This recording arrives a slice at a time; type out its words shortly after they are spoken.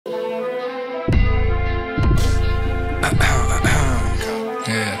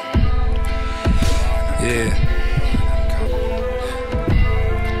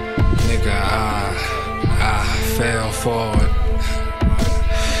forward.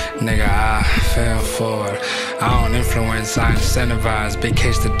 Nigga, I fell forward. I don't influence, I incentivize. Big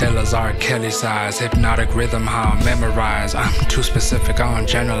case the dealers are Kelly size. Hypnotic rhythm, how I memorize. I'm too specific, I don't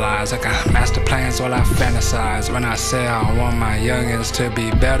generalize. I got master plans while I fantasize. When I say I want my youngins to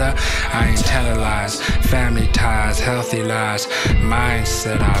be better, I ain't tantalize. Family ties, healthy lies.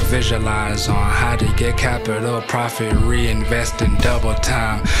 Mindset I visualize on how to get capital profit. Reinvesting double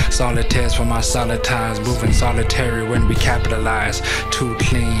time. Solitaires for my solitaires. Moving solitary when we capitalize. Too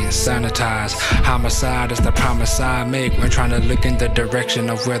clean, sanitize. Homicide is the promise I make when trying to look in the direction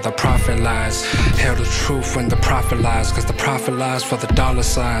of where the profit lies. Hell the truth when the profit lies, cause the profit lies for the dollar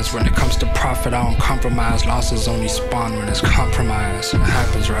signs. When it comes to profit I don't compromise. Losses only spawn when it's compromised. It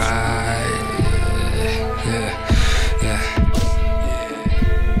happens right. Yeah.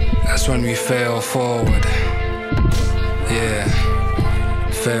 That's when we fail forward. Yeah,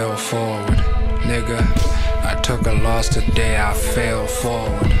 fail forward. Nigga, I took a loss today, I fell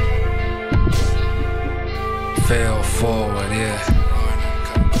forward. Fail forward, yeah.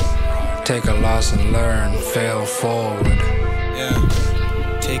 Take a loss and learn, fail forward.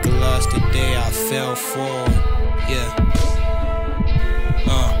 Yeah, take a loss today, I fell forward. Yeah.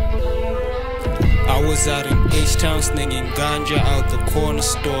 I was out in H-Town slinging ganja out the corner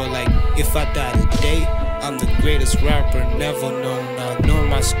store. Like, if I die today, I'm the greatest rapper never known. I know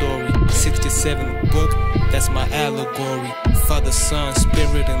my story. 67th book, that's my allegory. Father, Son,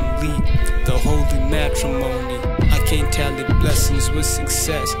 Spirit, and Lead, the holy matrimony. I can't tally blessings with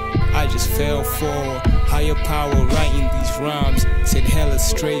success, I just fell forward. Higher power writing these rhymes, said hella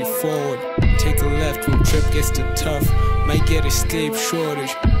straightforward. Take a left when trip gets too tough, might get escape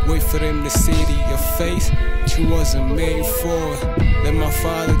shortage. Wait for them to say to your face, you wasn't made for it. Let my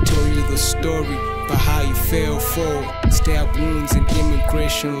father tell you the story about how you fell forward. Stab wounds and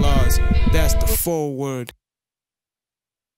immigration laws, that's the forward.